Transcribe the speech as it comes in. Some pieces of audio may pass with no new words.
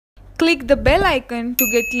Click the bell icon to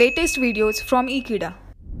get latest videos from Ekeeda.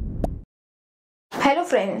 Hello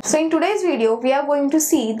friends, so in today's video we are going to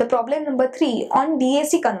see the problem number 3 on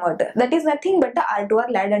DAC converter, that is nothing but the R2R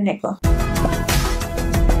ladder network.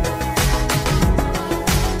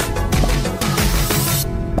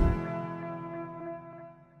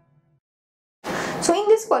 So in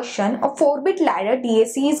this question, a 4-bit ladder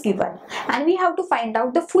DAC is given and we have to find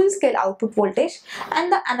out the full scale output voltage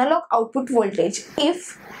and the analog output voltage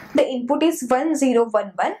if the input is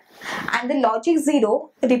 1011 and the logic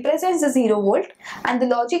 0 represents the 0 volt and the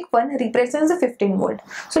logic 1 represents the 15 volt.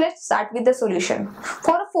 So let's start with the solution.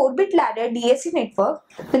 For a 4-bit ladder DAC network,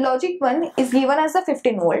 the logic 1 is given as a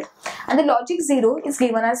 15 volt and the logic 0 is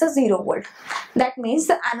given as a 0 volt. That means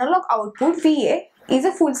the analog output VA is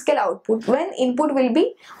a full scale output when input will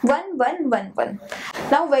be 1111.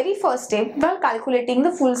 Now very first step while calculating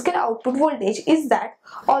the full scale output voltage is that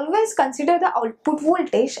always consider the output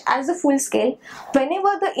voltage as a full scale whenever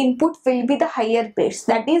the input will be the higher bits,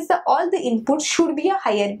 that is all the inputs should be a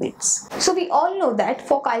higher bits. So we all know that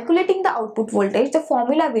for calculating the output voltage the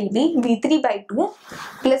formula will be V3 by 2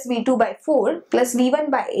 plus V2 by 4 plus V1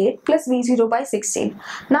 by 8 plus V0 by 16.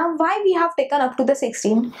 Now why we have taken up to the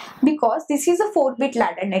 16? Because this is a 4-bit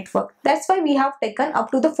ladder network. That's why we have taken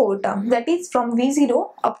up to the 4 term, that is from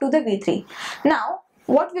V0 up to the V3. Now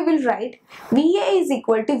what we will write, VA is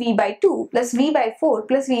equal to V by 2 plus V by 4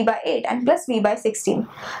 plus V by 8 and plus V by 16.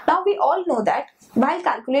 Now we all know that while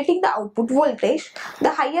calculating the output voltage,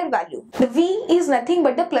 the higher value, the V is nothing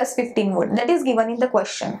but the plus 15 volt that is given in the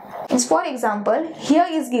question. For example, here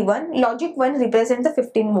is given logic 1 represents the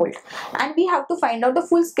 15 volt and we have to find out the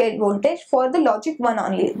full scale voltage for the logic 1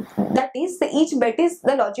 only, that is the each bit is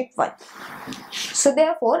the logic 1. So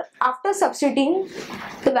therefore after substituting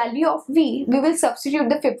the value of V, we will substitute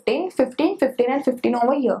the 15, 15, 15 and 15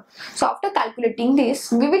 over here. So after calculating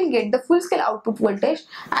this, we will get the full scale output voltage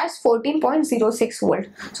as 14.06 volt.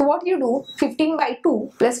 So what you do, 15 by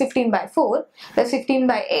 2 plus 15 by 4 plus 15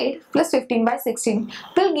 by 8 plus 15 by 16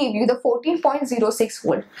 will give you the 14.06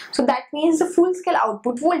 volt. So that means the full scale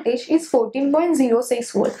output voltage is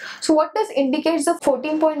 14.06 volt. So what does indicates the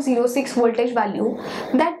 14.06 voltage value?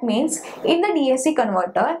 That means in the DAC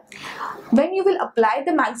converter, when you will apply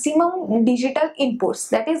the maximum digital inputs,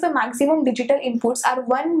 that is the maximum digital inputs are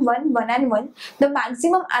 1, 1, 1 and 1, the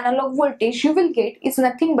maximum analog voltage you will get is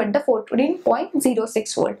nothing but the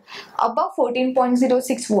 14.06 volt. Above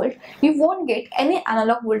 14.06 volt, you won't get any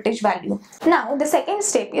analog voltage value. Now the second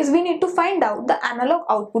step is we need to find out the analog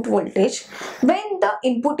output voltage when the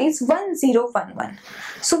input is 1011.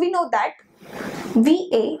 So we know that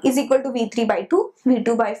VA is equal to V3 by 2,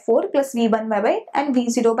 V2 by 4 plus V1 by 8 and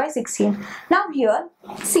V0 by 16. Now here,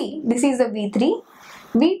 see, this is the V3,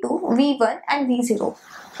 V2, V1 and V0.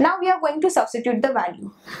 Now we are going to substitute the value.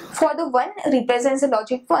 For the 1 represents the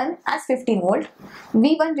logic 1 as 15 volt,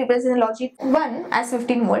 V1 represents the logic 1 as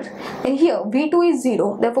 15 volt, and here V2 is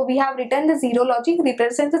 0, therefore we have written the 0 logic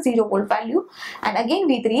represents the 0 volt value, and again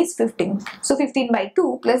V3 is 15. So 15 by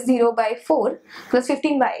 2 plus 0 by 4 plus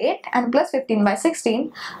 15 by 8 and plus 15 by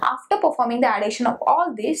 16. After performing the addition of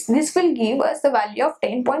all this will give us the value of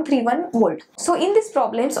 10.31 volt. So in these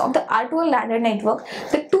problems of the R2R ladder network,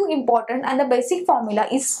 the two important and the basic formula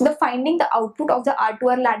is the finding the output of the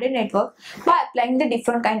R2R ladder network by applying the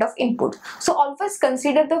different kind of input. So always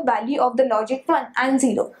consider the value of the logic 1 and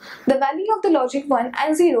 0. The value of the logic 1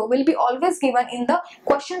 and 0 will be always given in the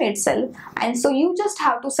question itself, and so you just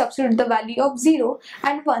have to substitute the value of 0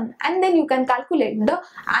 and 1 and then you can calculate the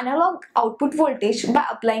analog output voltage by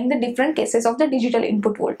applying the different cases of the digital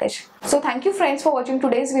input voltage. So thank you friends for watching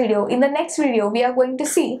today's video. In the next video we are going to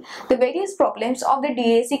see the various problems of the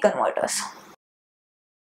DAC converters.